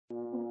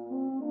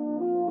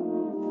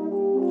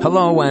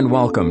Hello and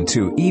welcome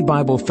to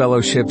E-Bible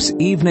Fellowship's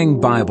Evening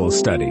Bible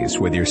Studies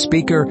with your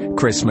speaker,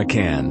 Chris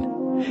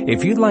McCann.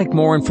 If you'd like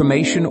more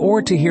information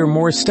or to hear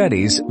more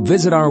studies,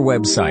 visit our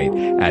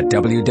website at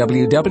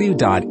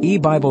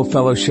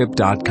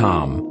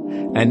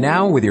www.ebiblefellowship.com. And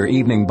now with your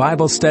evening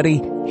Bible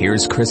study,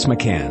 here's Chris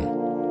McCann.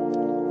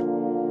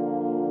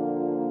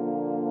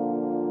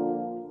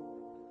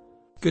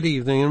 Good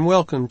evening and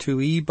welcome to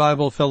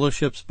E-Bible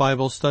Fellowship's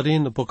Bible study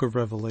in the book of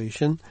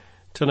Revelation.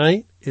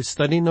 Tonight is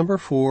study number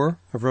 4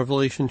 of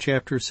Revelation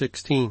chapter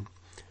 16, and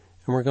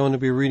we're going to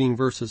be reading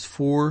verses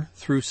 4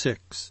 through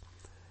 6.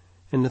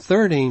 And the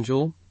third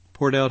angel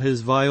poured out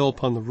his vial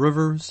upon the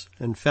rivers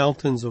and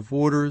fountains of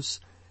waters,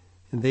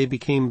 and they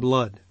became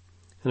blood.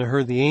 And I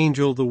heard the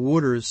angel of the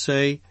waters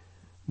say,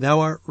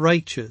 Thou art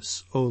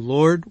righteous, O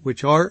Lord,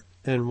 which art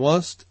and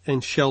wast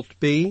and shalt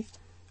be,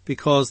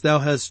 because thou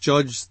hast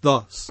judged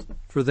thus.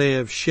 For they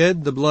have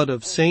shed the blood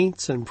of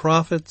saints and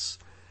prophets,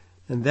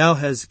 and thou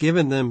hast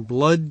given them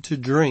blood to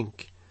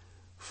drink,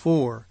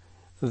 for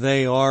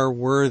they are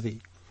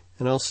worthy.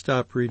 And I'll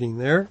stop reading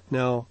there.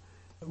 Now,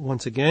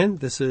 once again,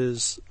 this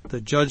is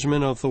the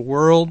judgment of the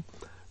world.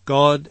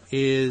 God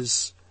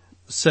is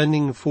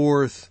sending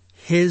forth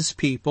his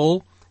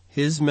people,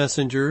 his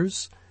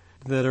messengers,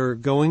 that are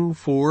going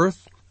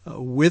forth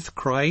with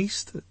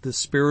Christ, the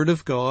Spirit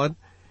of God,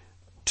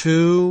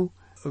 to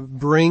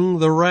bring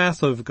the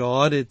wrath of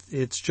God.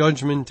 It's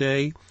judgment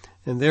day.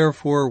 And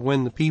therefore,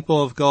 when the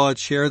people of God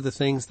share the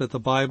things that the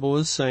Bible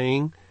is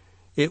saying,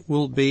 it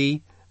will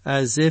be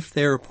as if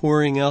they're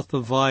pouring out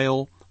the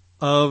vial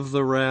of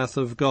the wrath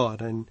of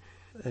God. And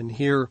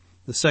here,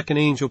 the second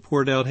angel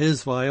poured out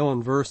his vial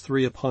in verse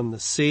 3 upon the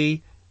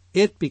sea.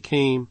 It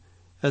became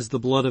as the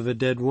blood of a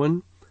dead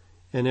one,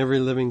 and every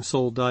living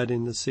soul died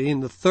in the sea.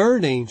 And the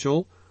third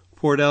angel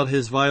poured out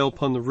his vial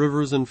upon the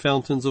rivers and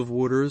fountains of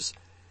waters,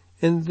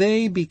 and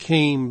they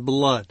became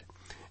blood.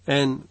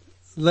 And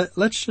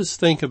let's just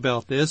think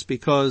about this,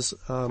 because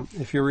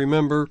if you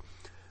remember,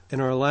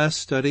 in our last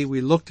study,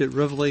 we looked at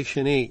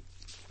Revelation 8.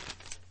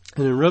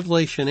 And in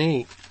Revelation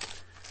 8,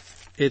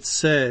 it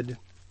said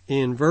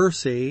in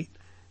verse 8,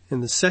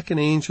 And the second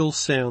angel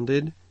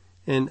sounded,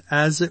 and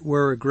as it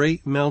were a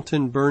great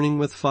mountain burning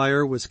with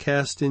fire was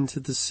cast into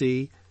the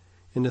sea,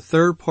 and the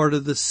third part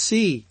of the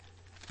sea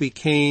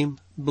became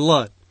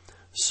blood.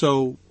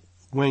 So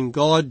when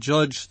God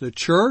judged the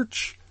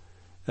church,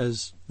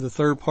 as the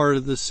third part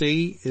of the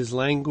sea is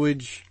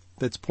language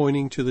that's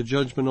pointing to the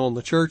judgment on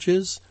the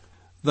churches,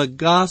 the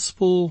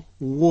gospel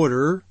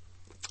water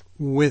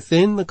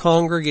within the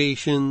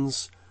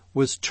congregations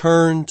was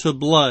turned to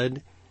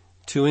blood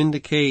to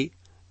indicate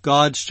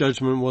God's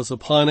judgment was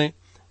upon it,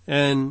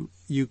 and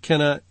you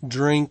cannot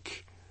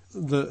drink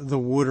the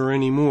water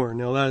anymore.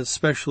 Now that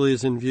especially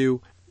is in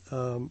view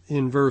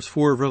in verse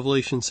 4 of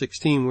Revelation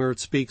 16, where it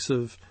speaks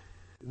of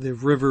the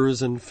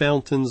rivers and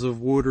fountains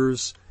of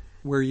waters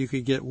where you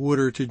could get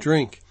water to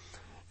drink.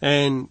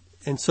 And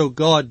so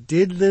God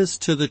did this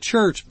to the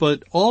church,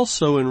 but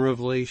also in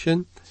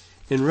Revelation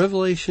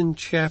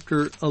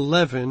chapter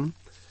 11,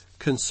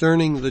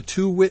 concerning the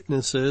two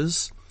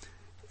witnesses,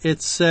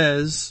 it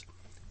says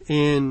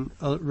in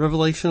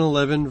Revelation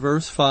 11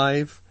 verse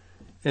 5,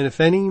 And if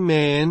any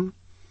man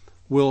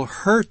will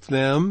hurt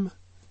them,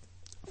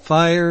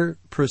 fire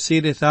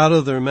proceedeth out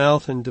of their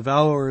mouth and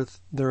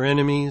devoureth their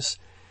enemies.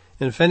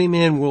 And if any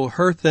man will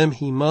hurt them,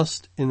 he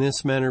must in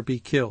this manner be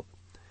killed.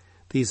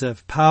 These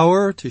have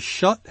power to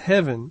shut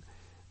heaven,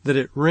 that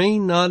it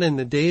rain not in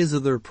the days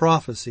of their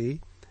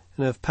prophecy,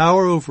 and have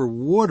power over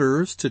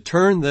waters to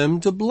turn them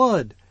to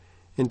blood,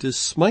 and to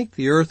smite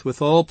the earth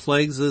with all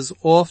plagues as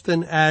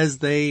often as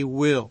they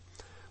will.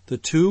 The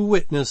two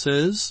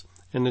witnesses,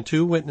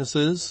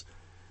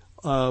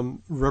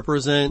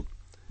 represent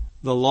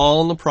the law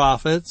and the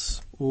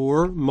prophets,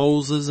 or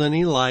Moses and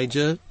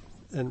Elijah,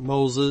 and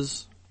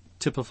Moses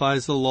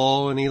typifies the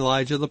law and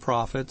Elijah the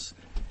prophets.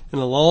 And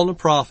the law and the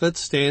prophets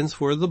stands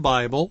for the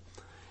Bible.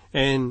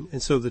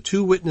 And so the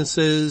two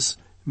witnesses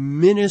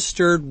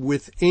ministered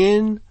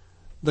within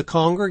the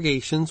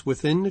congregations,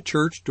 within the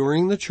church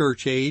during the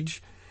church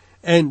age.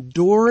 And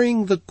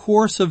during the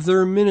course of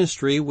their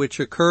ministry,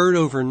 which occurred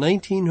over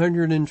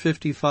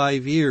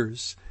 1955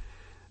 years,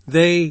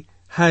 they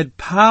had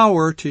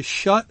power to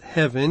shut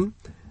heaven,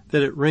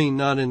 that it rained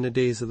not in the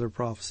days of their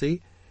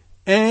prophecy,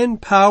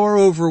 and power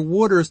over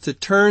waters to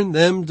turn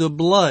them to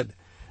blood.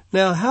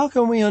 Now, how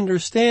can we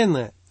understand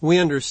that? We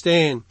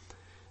understand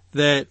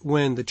that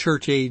when the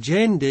church age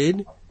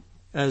ended,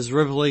 as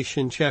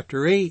Revelation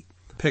chapter 8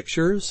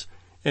 pictures,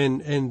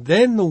 and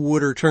then the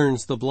water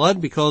turns to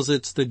blood, because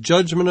it's the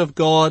judgment of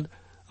God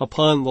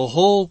upon the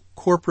whole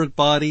corporate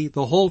body,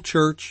 the whole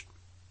church,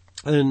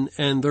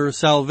 and their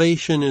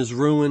salvation is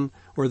ruined,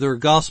 or their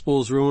gospel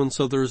is ruined,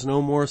 so there's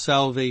no more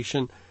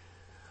salvation.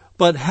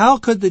 But how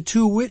could the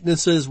two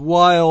witnesses,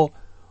 while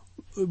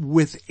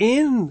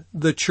within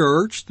the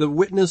church, the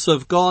witness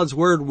of God's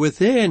word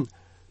within,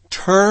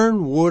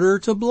 turn water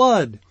to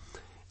blood?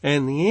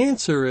 And the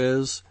answer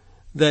is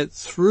that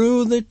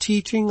through the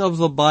teaching of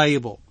the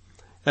Bible,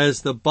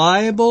 as the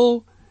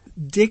Bible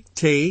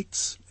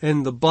dictates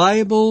and the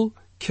Bible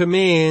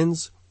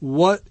commands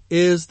what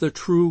is the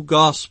true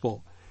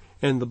gospel.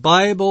 And the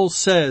Bible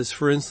says,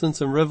 for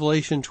instance, in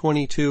Revelation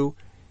 22,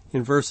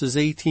 in verses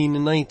 18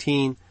 and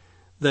 19,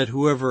 that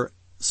whoever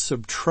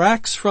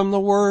subtracts from the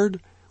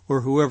word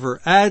or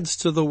whoever adds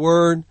to the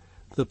word,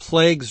 the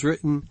plagues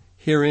written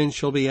herein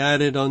shall be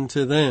added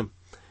unto them.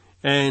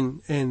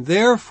 And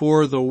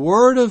therefore the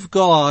word of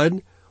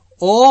God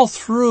all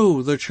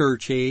through the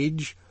church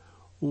age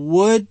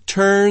would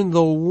turn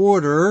the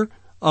water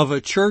of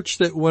a church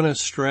that went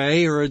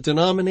astray or a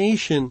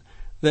denomination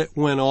that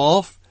went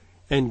off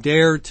and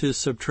dared to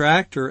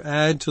subtract or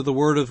add to the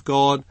word of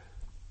God.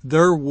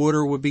 Their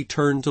water would be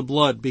turned to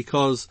blood,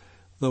 because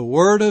the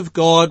word of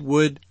God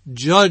would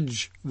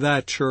judge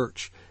that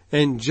church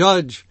and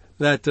judge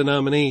that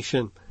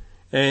denomination,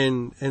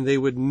 and they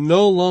would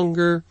no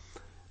longer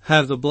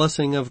have the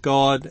blessing of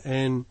God,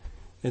 and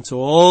so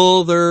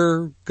all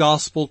their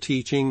gospel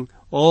teaching,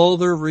 all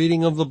their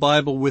reading of the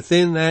Bible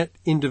within that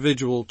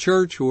individual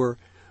church or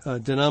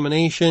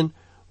denomination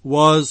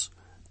was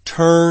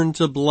turned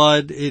to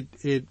blood.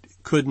 It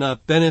could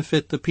not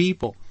benefit the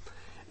people.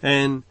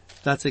 And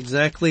that's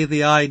exactly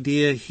the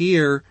idea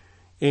here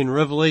in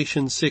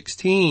Revelation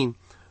 16,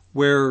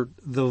 where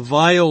the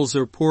vials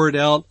are poured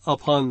out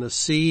upon the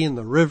sea and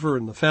the river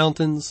and the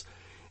fountains.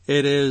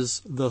 It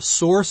is the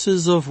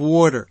sources of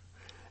water,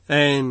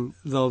 and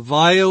the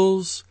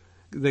vials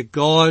that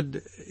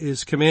God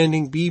is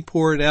commanding be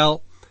poured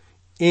out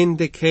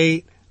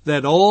indicate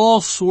that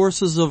all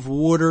sources of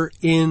water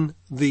in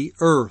the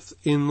earth,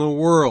 in the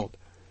world,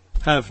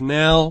 have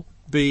now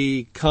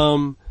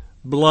become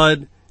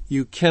blood.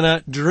 You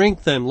cannot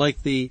drink them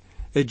like the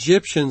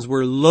Egyptians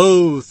were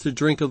loath to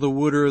drink of the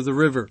water of the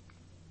river.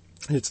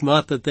 It's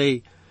not that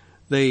they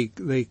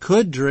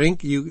could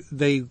drink,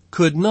 they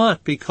could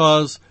not,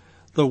 because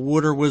the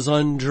water was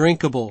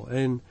undrinkable,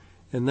 and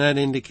that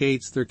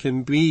indicates there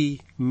can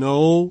be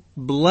no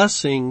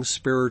blessing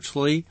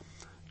spiritually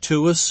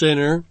to a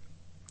sinner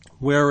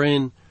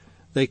wherein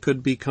they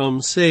could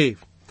become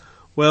saved.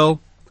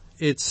 Well,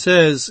 it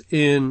says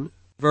in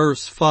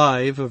verse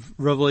 5 of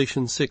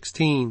Revelation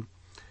 16,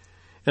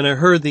 "And I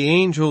heard the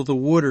angel of the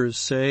waters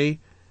say,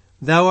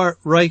 Thou art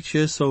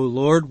righteous, O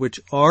Lord, which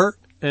art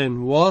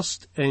and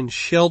wast and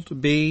shalt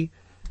be,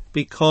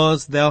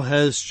 because thou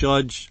hast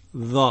judged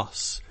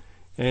thus."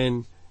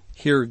 And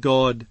here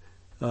God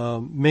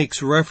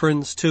makes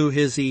reference to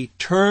his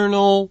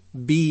eternal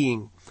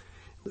being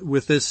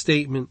with this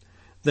statement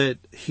that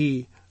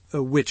he,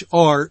 which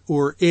art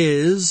or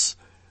is,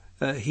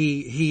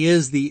 he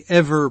is the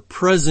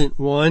ever-present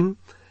one,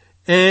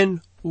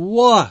 and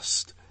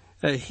wast,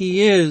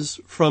 he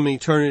is from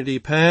eternity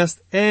past,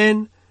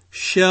 and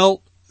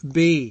shalt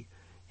be.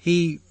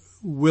 He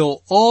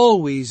will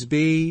always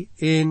be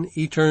in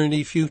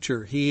eternity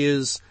future. He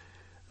is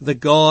the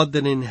God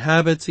that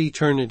inhabits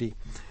eternity.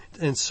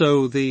 And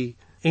so the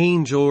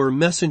angel or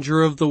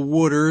messenger of the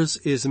waters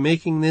is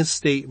making this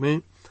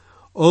statement,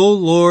 O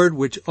Lord,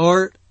 which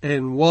art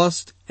and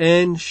wast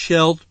and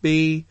shalt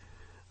be,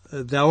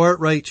 thou art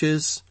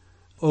righteous,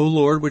 O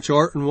Lord, which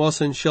art and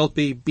wast and shalt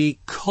be,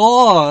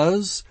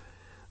 because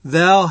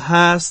thou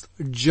hast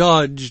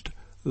judged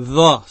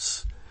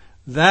thus.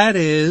 That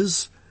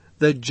is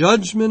the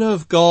judgment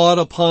of God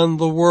upon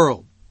the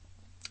world.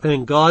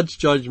 And God's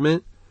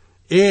judgment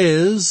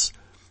is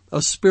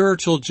a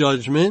spiritual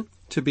judgment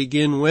to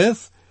begin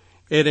with.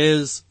 It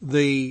is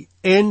the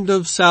end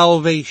of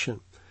salvation.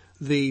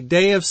 The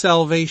day of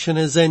salvation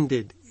has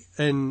ended,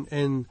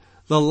 and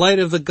the light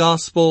of the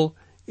gospel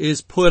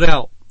is put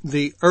out.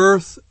 The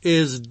earth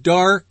is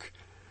dark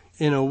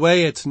in a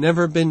way it's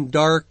never been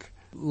dark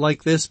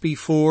like this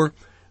before,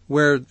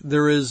 where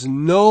there is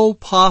no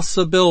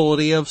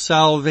possibility of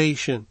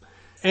salvation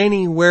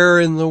anywhere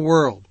in the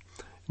world.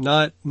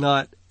 Not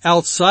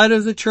outside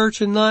of the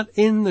church and not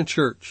in the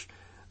church.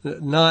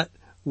 Not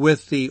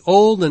with the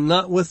old and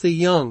not with the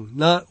young.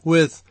 Not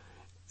with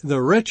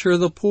the rich or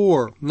the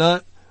poor.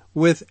 Not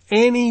with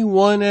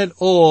anyone at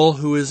all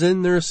who is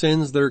in their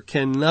sins. There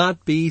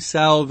cannot be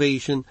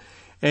salvation.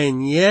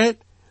 And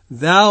yet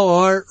thou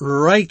art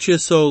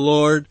righteous, O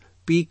Lord,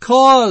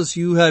 because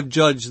you have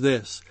judged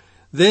this.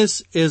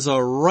 This is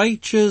a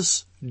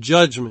righteous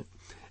judgment.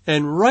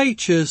 And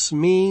righteous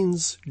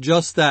means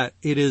just that.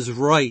 It is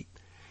right.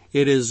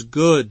 It is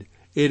good.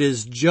 It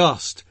is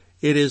just.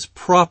 It is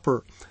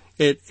proper.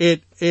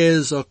 It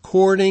is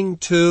according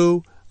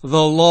to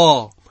the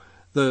law.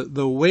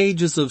 The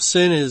wages of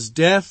sin is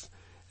death,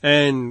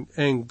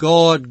 and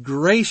God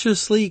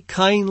graciously,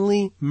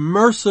 kindly,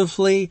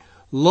 mercifully,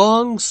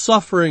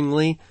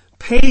 long-sufferingly,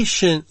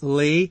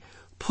 patiently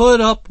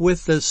put up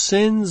with the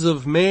sins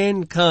of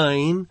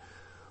mankind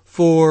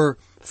for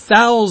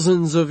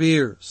thousands of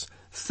years.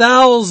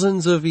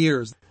 Thousands of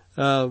years.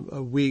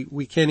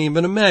 We can't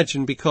even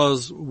imagine,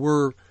 because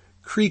we're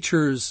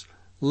creatures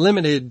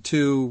limited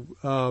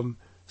to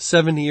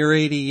 70 or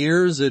 80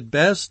 years at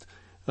best.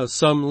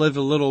 Some live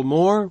a little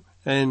more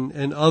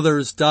and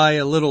others die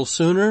a little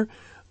sooner.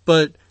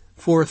 But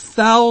for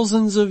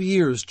thousands of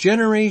years,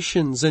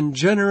 generations and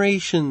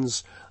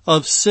generations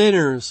of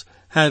sinners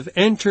have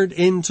entered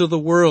into the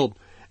world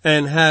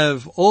and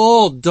have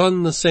all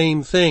done the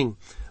same thing.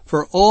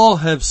 For all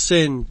have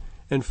sinned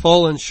and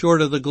fallen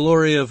short of the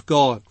glory of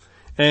God.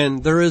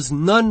 And there is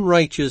none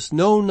righteous,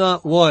 no,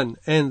 not one.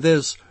 And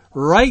this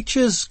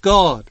righteous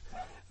God,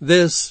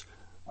 this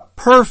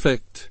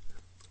perfect,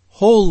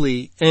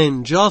 holy,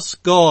 and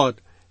just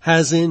God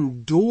has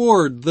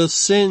endured the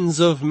sins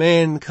of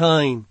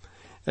mankind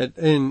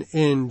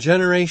in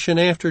generation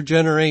after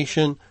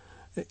generation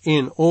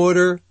in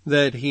order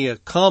that he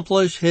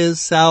accomplish his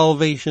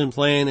salvation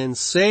plan and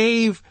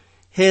save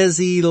his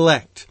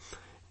elect.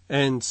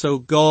 And so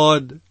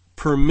God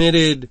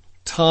permitted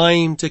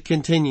time to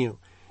continue.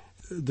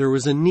 There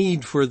was a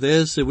need for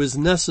this. It was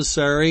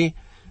necessary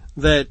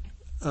that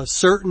a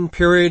certain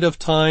period of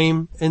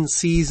time and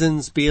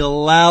seasons be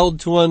allowed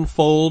to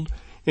unfold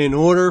in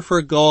order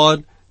for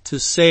God to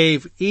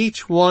save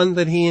each one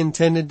that he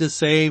intended to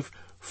save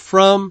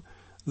from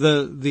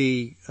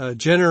the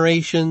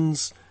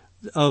generations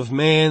of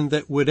man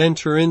that would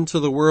enter into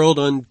the world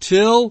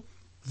until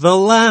the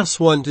last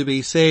one to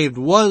be saved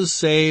was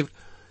saved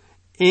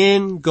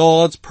in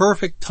God's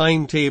perfect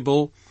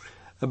timetable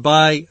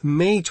by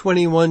May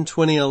 21,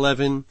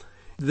 2011,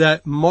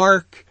 that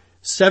mark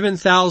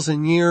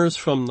 7,000 years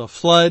from the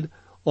flood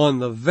on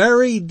the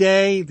very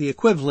day, the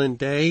equivalent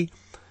day,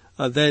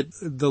 that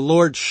the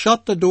Lord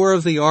shut the door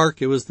of the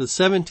ark. It was the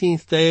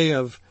 17th day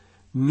of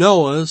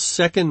Noah's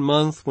second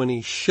month when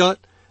he shut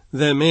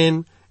them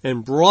in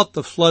and brought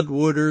the flood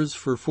waters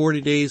for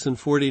 40 days and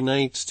 40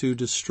 nights to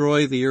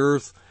destroy the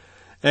earth.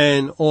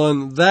 And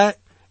on that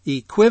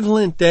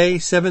equivalent day,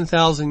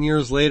 7,000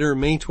 years later,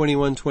 May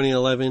 21,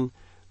 2011,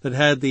 that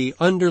had the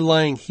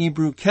underlying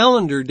Hebrew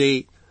calendar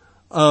date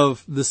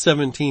of the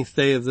 17th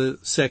day of the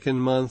second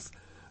month,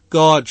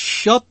 God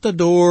shut the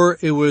door.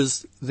 It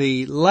was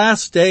the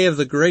last day of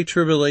the Great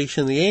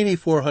Tribulation, the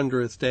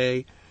 8400th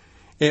day.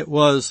 It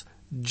was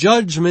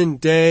Judgment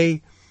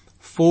Day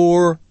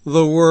for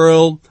the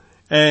world,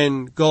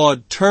 and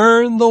God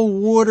turned the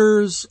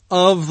waters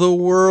of the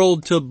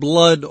world to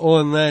blood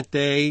on that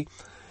day,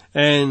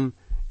 and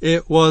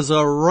it was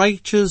a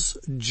righteous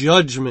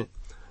judgment.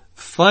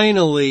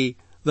 Finally,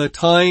 the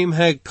time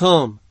had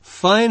come.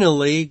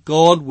 Finally,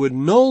 God would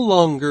no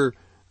longer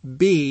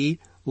be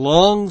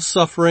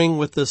long-suffering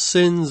with the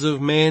sins of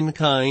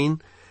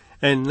mankind,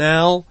 and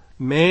now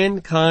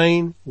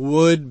mankind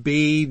would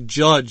be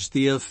judged.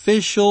 The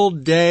official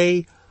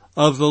day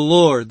of the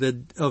Lord,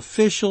 the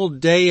official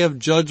day of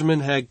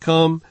judgment had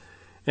come,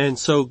 and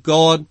so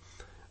God,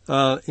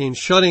 in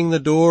shutting the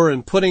door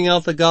and putting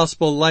out the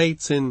gospel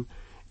lights and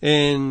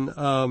ending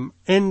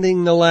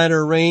the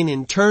latter rain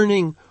and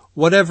turning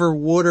whatever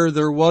water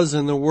there was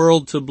in the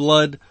world to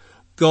blood,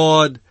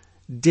 God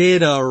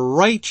did a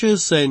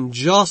righteous and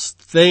just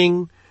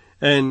thing,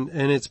 and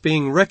it's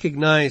being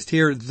recognized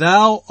here.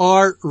 Thou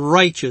art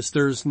righteous.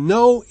 There's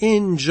no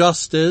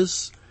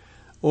injustice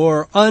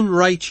or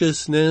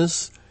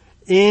unrighteousness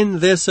in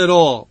this at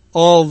all.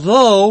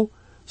 Although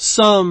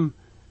some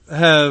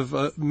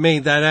have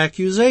made that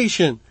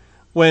accusation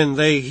when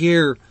they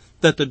hear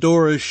that the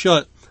door is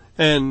shut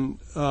and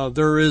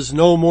there is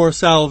no more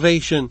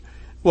salvation.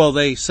 Well,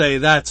 they say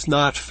that's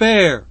not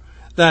fair.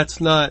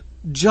 That's not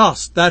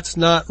just. That's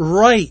not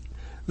right,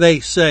 they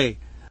say,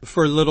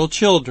 for little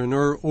children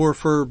or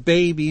for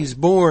babies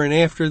born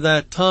after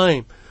that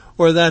time.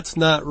 Or that's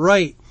not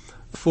right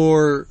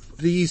for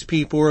these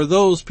people or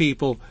those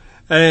people.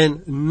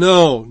 And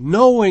no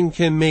one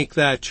can make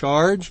that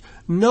charge.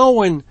 No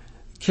one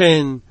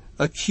can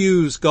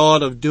accuse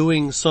God of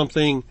doing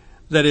something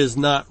that is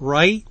not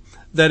right,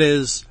 that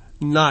is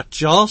not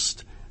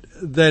just,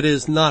 that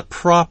is not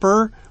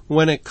proper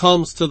when it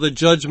comes to the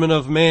judgment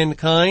of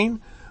mankind.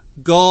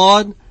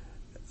 God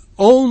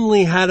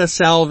only had a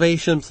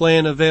salvation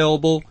plan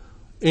available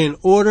in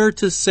order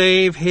to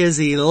save his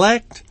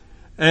elect,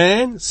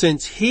 and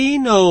since he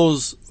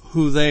knows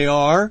who they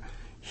are,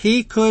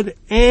 he could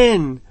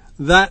end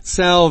that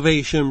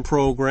salvation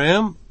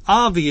program.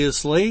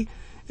 Obviously,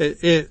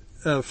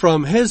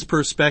 from his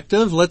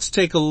perspective, let's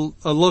take a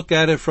look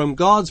at it from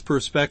God's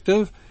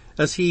perspective,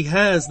 as he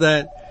has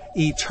that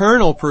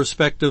eternal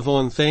perspective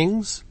on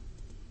things.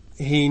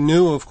 He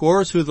knew, of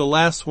course, who the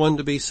last one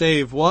to be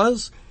saved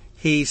was.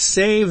 He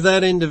saved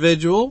that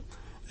individual,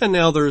 and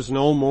now there's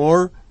no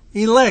more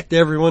elect.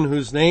 Everyone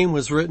whose name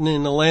was written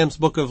in the Lamb's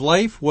Book of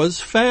Life was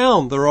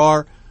found. There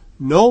are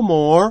no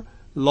more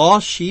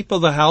lost sheep of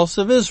the house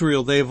of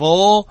Israel. They've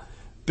all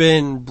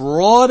been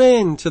brought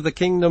into the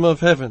kingdom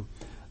of heaven.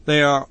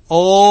 They are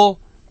all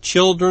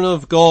children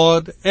of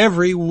God,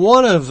 every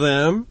one of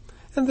them,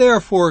 and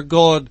therefore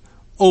God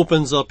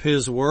opens up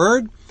his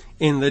word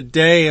in the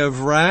day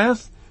of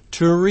wrath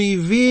to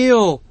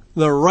reveal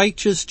the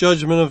righteous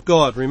judgment of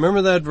God.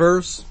 Remember that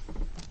verse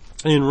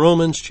in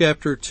Romans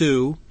chapter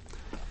 2.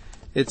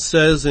 It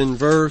says in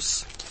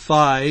verse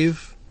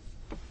 5,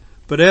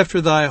 But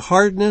after thy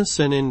hardness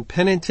and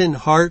impenitent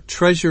heart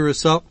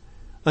treasurest up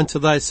unto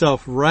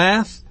thyself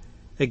wrath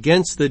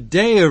against the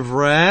day of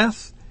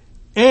wrath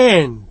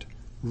and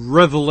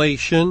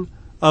revelation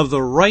of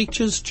the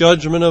righteous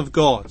judgment of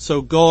God.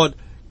 So God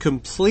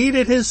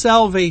completed his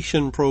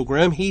salvation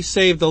program. He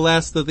saved the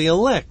last of the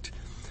elect.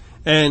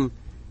 And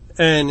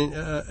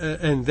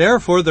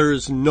therefore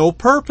there's no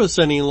purpose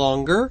any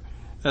longer.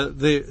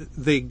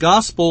 The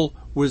gospel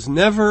was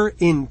never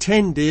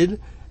intended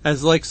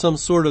as like some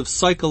sort of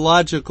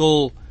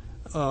psychological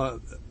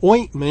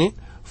ointment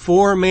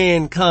for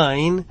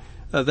mankind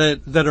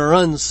that are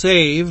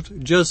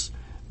unsaved, just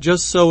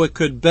so it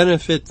could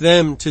benefit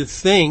them to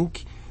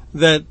think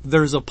that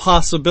there's a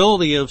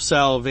possibility of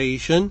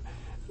salvation.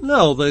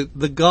 No,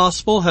 the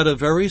gospel had a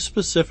very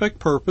specific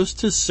purpose: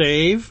 to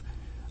save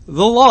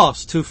the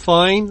lost, to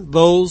find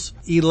those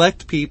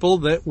elect people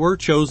that were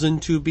chosen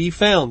to be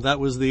found. That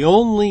was the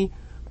only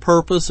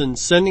purpose in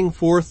sending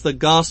forth the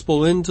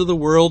gospel into the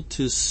world,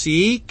 to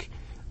seek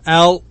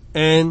out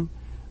and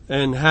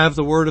have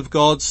the word of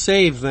God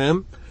save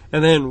them.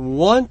 And then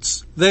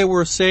once they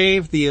were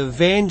saved, the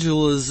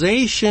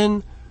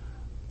evangelization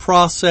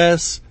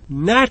process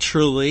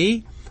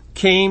naturally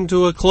came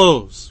to a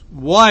close.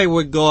 Why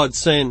would God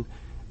send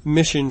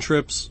mission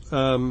trips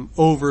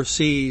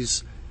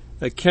overseas,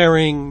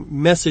 carrying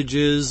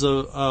messages,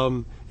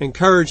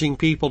 encouraging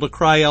people to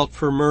cry out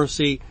for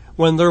mercy,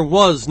 when there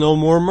was no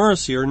more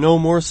mercy or no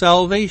more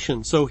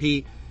salvation? So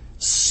he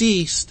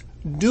ceased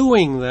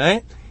doing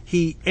that.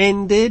 He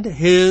ended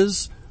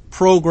his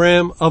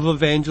program of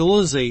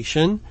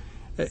evangelization.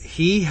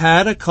 He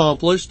had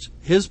accomplished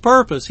his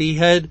purpose. He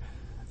had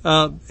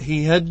done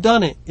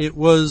it. It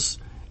was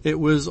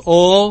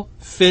all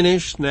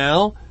finished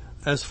now.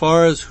 As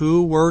far as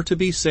who were to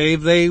be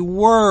saved, they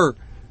were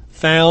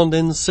found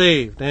and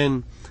saved.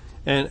 And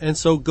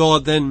so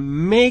God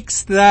then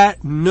makes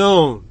that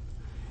known.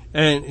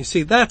 And you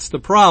see, that's the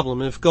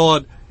problem. If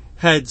God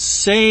had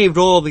saved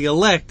all the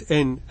elect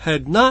and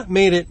had not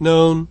made it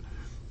known,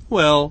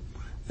 well,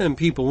 then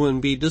people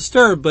wouldn't be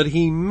disturbed. But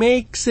he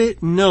makes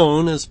it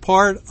known as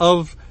part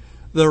of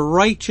the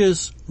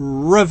righteous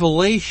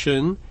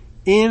revelation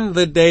in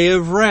the day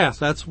of wrath.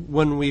 That's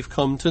when we've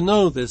come to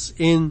know this.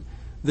 In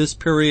this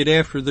period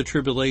after the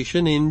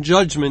tribulation, in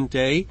Judgment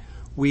Day,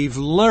 we've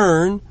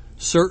learned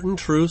certain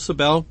truths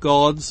about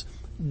God's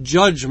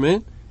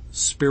judgment,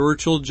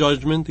 spiritual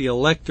judgment. The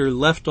elect are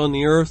left on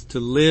the earth to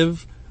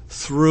live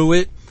through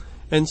it,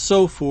 and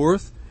so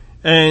forth.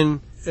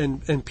 And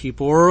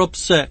people are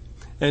upset,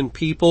 and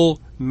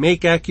people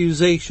make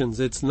accusations.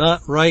 It's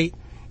not right.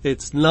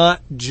 It's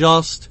not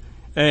just.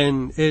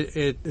 And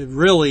it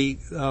really,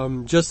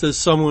 just as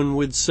someone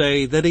would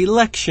say that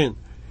election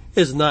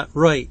is not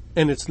right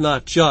and it's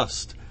not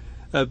just.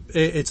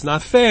 It's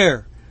not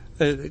fair.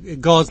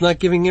 God's not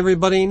giving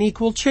everybody an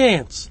equal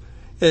chance.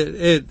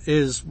 It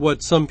is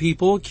what some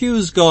people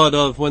accuse God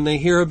of when they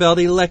hear about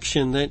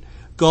election, that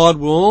God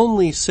will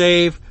only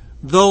save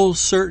those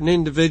certain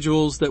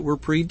individuals that were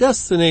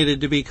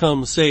predestinated to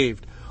become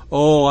saved.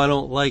 Oh, I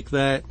don't like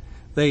that.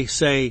 They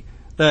say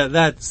that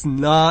that's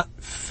not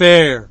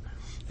fair.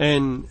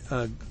 And,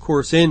 of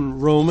course, in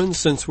Romans,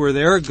 since we're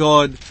there,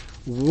 God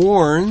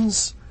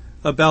warns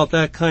about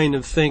that kind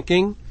of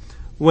thinking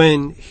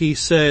when he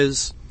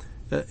says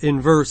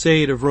in verse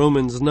 8 of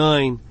Romans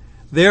 9,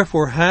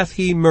 "Therefore hath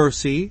he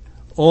mercy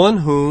on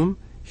whom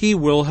he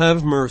will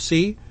have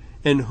mercy,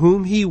 and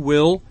whom he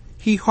will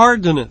he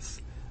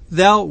hardeneth.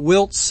 Thou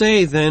wilt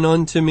say then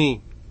unto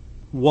me,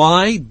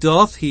 why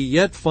doth he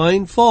yet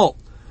find fault?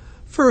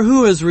 For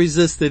who has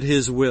resisted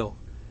his will?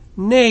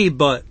 Nay,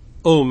 but,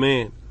 O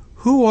man,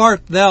 who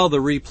art thou that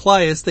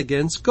repliest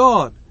against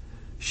God?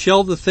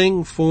 Shall the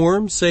thing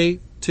formed say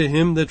to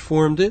him that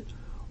formed it,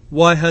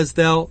 why hast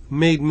thou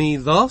made me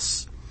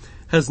thus?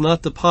 Has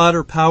not the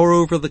potter power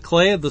over the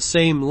clay of the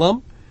same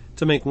lump,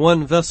 to make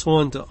one vessel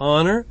unto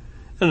honor,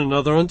 and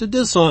another unto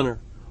dishonor?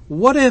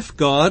 What if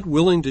God,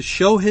 willing to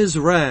show his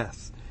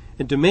wrath,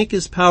 and to make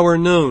his power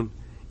known,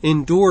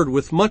 endured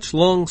with much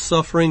long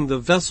suffering the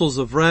vessels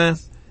of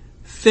wrath,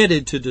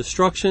 fitted to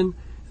destruction,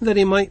 that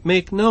he might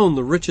make known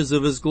the riches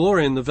of his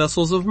glory in the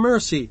vessels of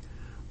mercy,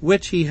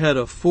 which he had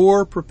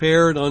afore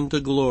prepared unto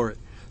glory?"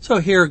 So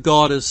here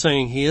God is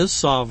saying he is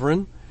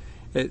sovereign.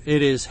 It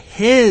is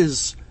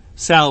his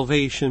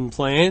salvation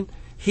plan.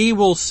 He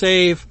will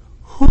save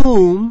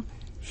whom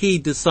he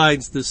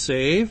decides to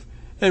save.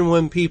 And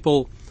when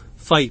people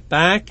fight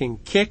back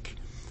and kick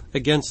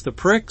against the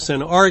pricks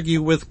and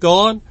argue with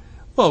God,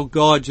 well,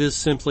 God just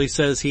simply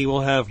says he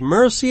will have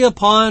mercy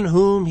upon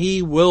whom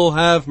he will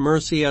have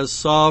mercy as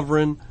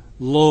sovereign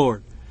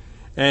Lord.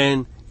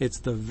 And it's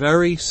the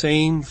very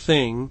same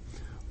thing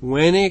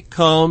when it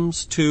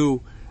comes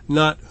to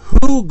not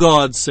who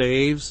God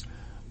saves,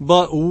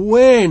 but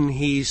when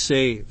he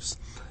saves.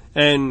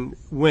 And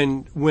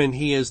when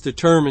he is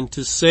determined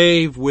to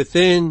save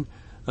within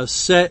a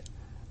set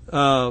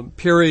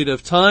period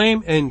of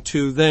time, and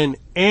to then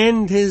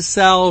end his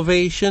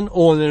salvation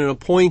on an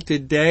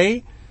appointed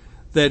day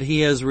that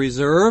he has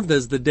reserved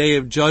as the day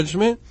of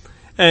judgment,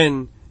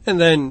 and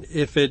then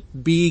if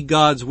it be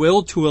God's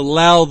will to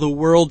allow the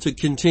world to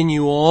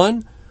continue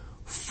on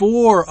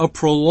for a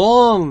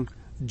prolonged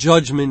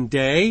judgment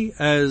day,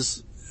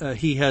 as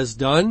he has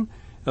done,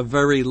 a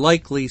very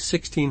likely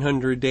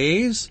 1600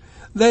 days,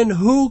 then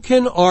who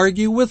can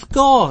argue with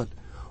God?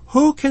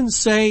 Who can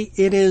say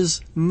it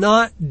is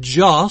not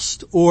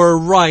just or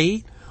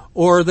right,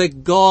 or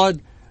that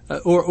God,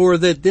 or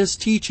that this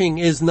teaching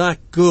is not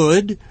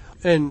good,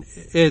 and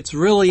it's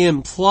really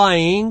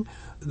implying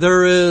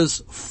there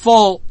is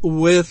fault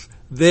with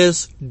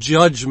this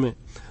judgment.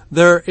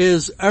 There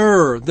is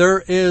error.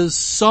 There is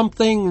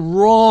something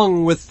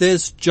wrong with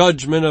this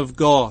judgment of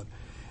God.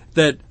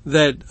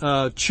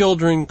 That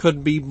children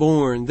could be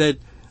born, that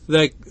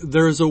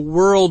there's a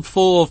world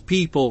full of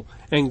people,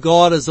 and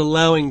God is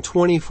allowing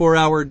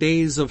 24-hour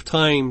days of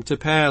time to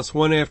pass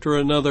one after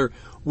another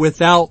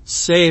without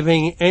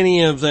saving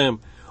any of them.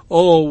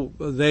 Oh,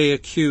 they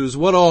accuse.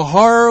 What a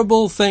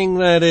horrible thing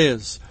that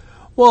is.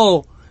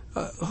 Well,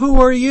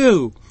 who are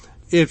you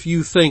if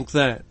you think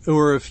that,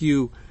 or if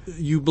you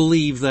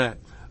believe that?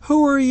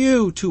 Who are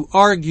you to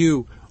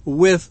argue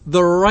with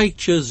the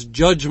righteous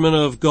judgment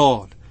of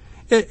God?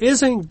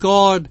 Isn't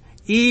God,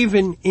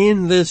 even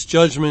in this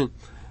judgment,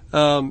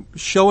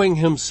 showing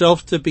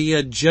himself to be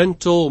a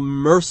gentle,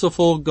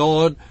 merciful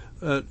God,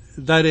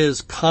 that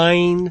is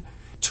kind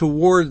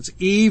towards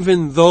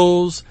even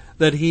those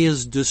that he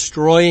is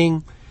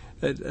destroying?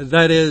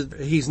 That is,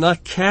 he's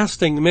not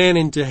casting man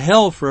into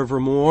hell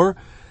forevermore,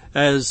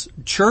 as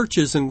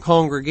churches and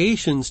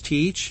congregations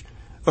teach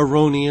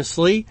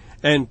erroneously,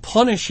 and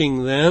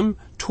punishing them,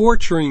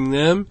 torturing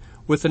them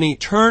with an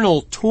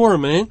eternal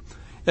torment,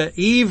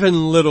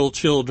 even little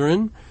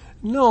children.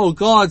 No,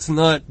 God's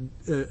not,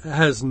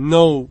 has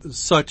no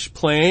such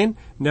plan,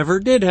 never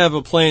did have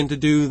a plan to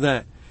do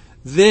that.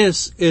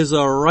 This is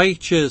a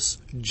righteous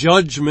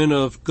judgment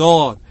of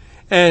God.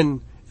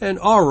 And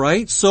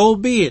alright, so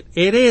be it.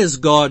 It is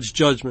God's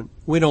judgment.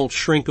 We don't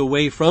shrink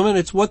away from it.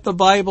 It's what the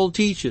Bible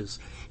teaches.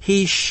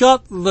 He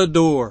shut the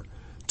door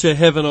to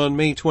heaven on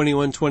May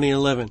 21,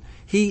 2011.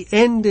 He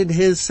ended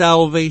his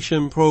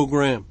salvation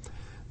program.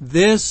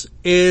 This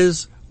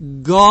is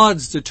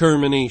God's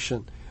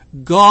determination,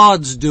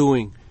 God's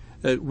doing.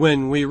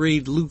 When we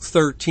read Luke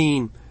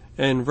 13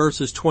 and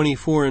verses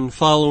 24 and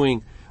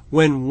following,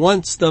 when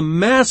once the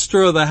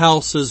master of the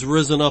house has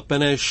risen up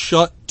and has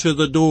shut to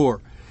the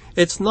door,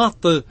 it's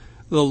not the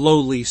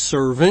lowly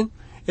servant,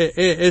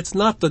 it's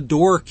not the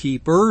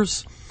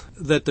doorkeepers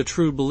that the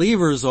true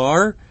believers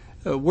are.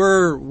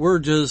 We're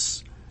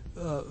just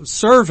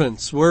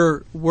servants.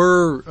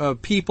 We're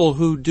people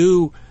who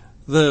do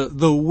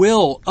the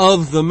will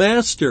of the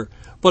master.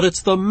 But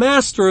it's the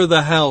master of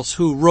the house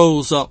who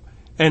rose up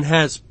and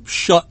has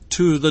shut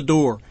to the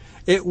door.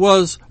 It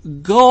was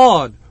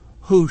God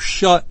who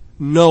shut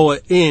Noah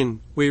in.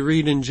 We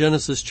read in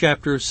Genesis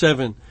chapter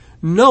 7.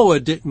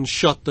 Noah didn't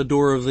shut the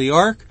door of the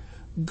ark.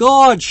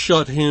 God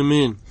shut him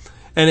in.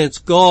 And it's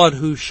God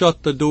who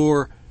shut the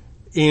door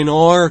in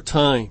our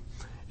time.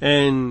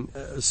 And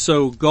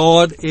so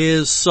God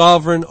is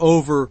sovereign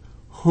over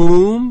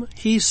whom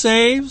he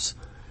saves.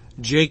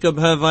 Jacob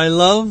have I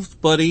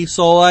loved, but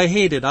Esau I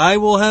hated. I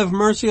will have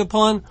mercy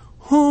upon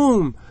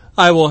whom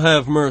I will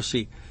have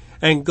mercy.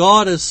 And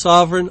God is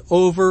sovereign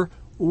over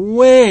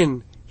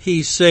when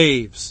he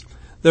saves.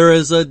 There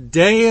is a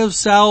day of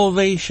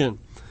salvation,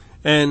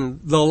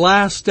 and the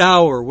last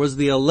hour was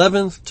the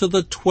 11th to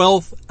the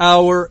 12th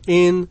hour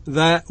in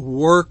that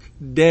work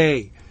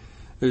day.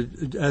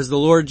 As the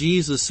Lord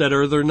Jesus said,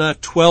 are there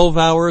not 12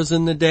 hours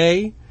in the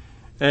day?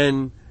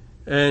 And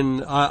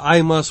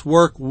I must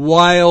work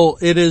while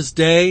it is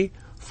day,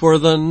 for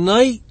the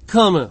night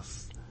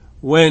cometh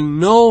when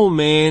no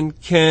man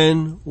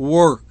can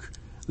work.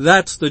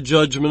 That's the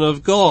judgment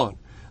of God.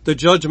 The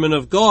judgment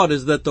of God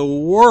is that the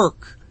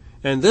work,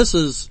 and this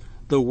is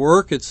the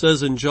work, it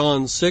says in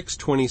John 6,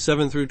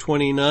 27 through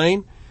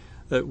 29,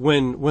 that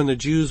when the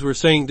Jews were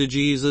saying to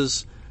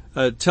Jesus,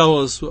 tell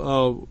us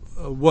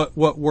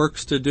what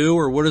works to do,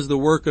 or what is the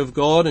work of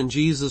God? And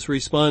Jesus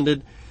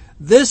responded,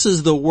 this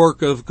is the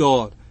work of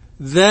God,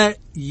 that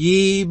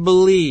ye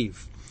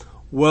believe.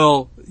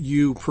 Well,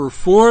 you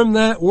perform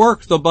that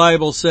work, the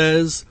Bible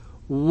says,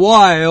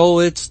 while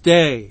it's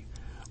day,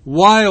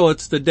 while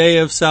it's the day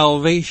of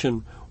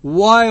salvation,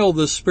 while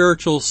the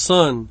spiritual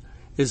sun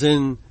is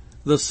in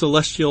the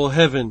celestial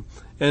heaven,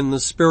 and the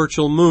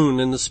spiritual moon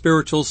and the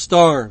spiritual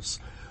stars.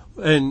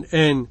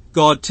 And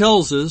God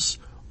tells us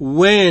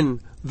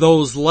when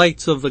those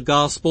lights of the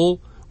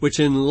gospel, which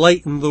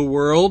enlighten the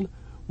world,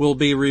 will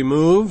be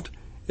removed.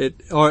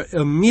 Or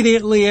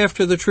immediately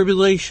after the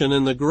tribulation,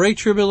 and the Great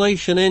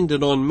Tribulation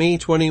ended on May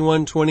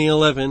 21,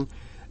 2011,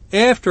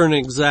 after an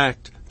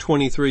exact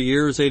 23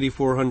 years,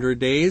 8,400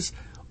 days,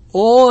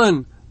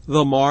 on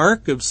the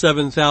mark of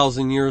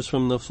 7,000 years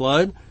from the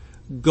flood,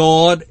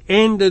 God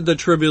ended the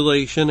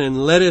tribulation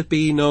and let it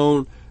be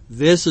known,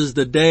 this is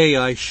the day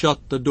I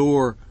shut the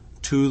door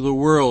to the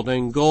world.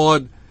 And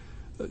God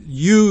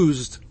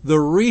used the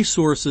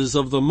resources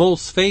of the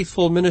most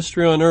faithful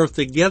ministry on earth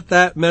to get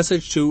that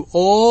message to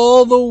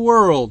all the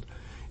world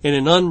in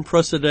an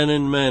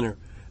unprecedented manner,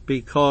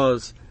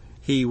 because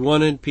he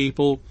wanted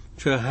people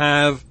to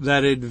have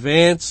that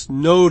advance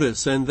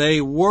notice, and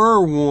they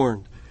were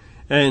warned.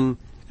 And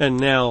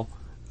now,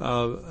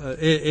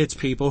 it's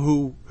people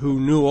who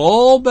knew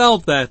all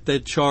about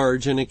that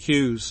charge and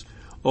accuse.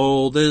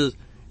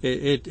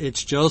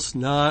 It's just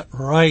not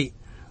right.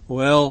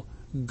 Well,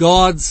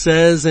 God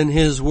says in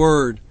His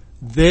Word,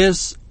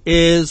 this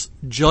is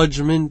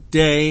judgment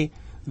day.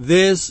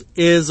 This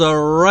is a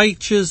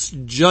righteous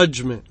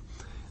judgment.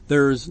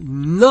 There's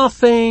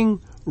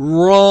nothing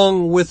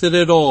wrong with it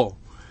at all.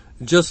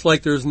 Just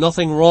like there's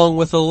nothing wrong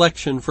with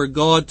election for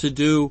God to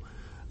do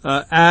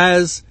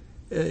as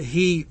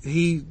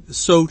He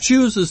so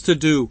chooses to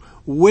do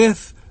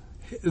with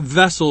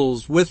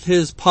vessels, with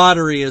His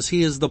pottery as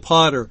He is the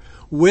potter,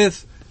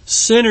 with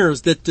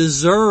sinners that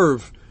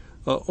deserve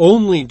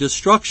only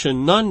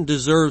destruction. None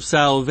deserve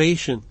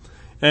salvation.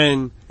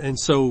 And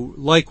so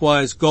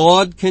likewise,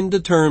 God can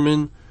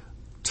determine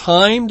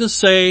time to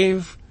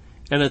save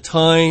and a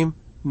time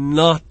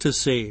not to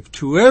save.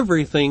 To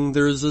everything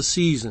there's a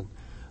season.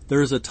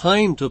 There's a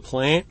time to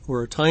plant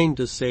or a time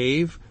to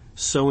save,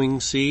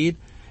 sowing seed,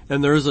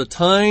 and there's a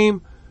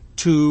time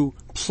to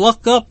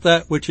pluck up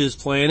that which is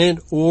planted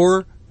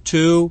or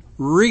to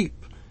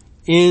reap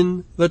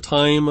in the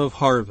time of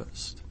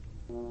harvest.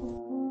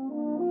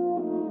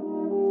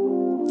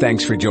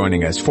 Thanks for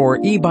joining us for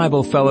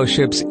E-Bible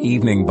Fellowship's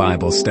Evening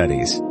Bible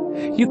Studies.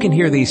 You can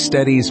hear these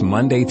studies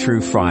Monday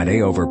through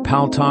Friday over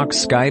Paltalk,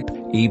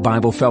 Skype,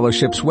 E-Bible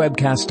Fellowship's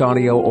webcast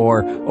audio,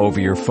 or over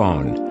your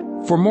phone.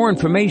 For more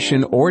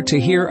information or to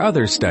hear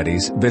other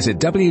studies, visit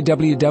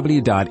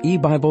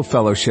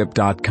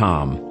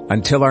www.ebiblefellowship.com.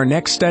 Until our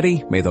next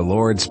study, may the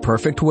Lord's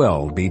perfect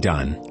will be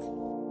done.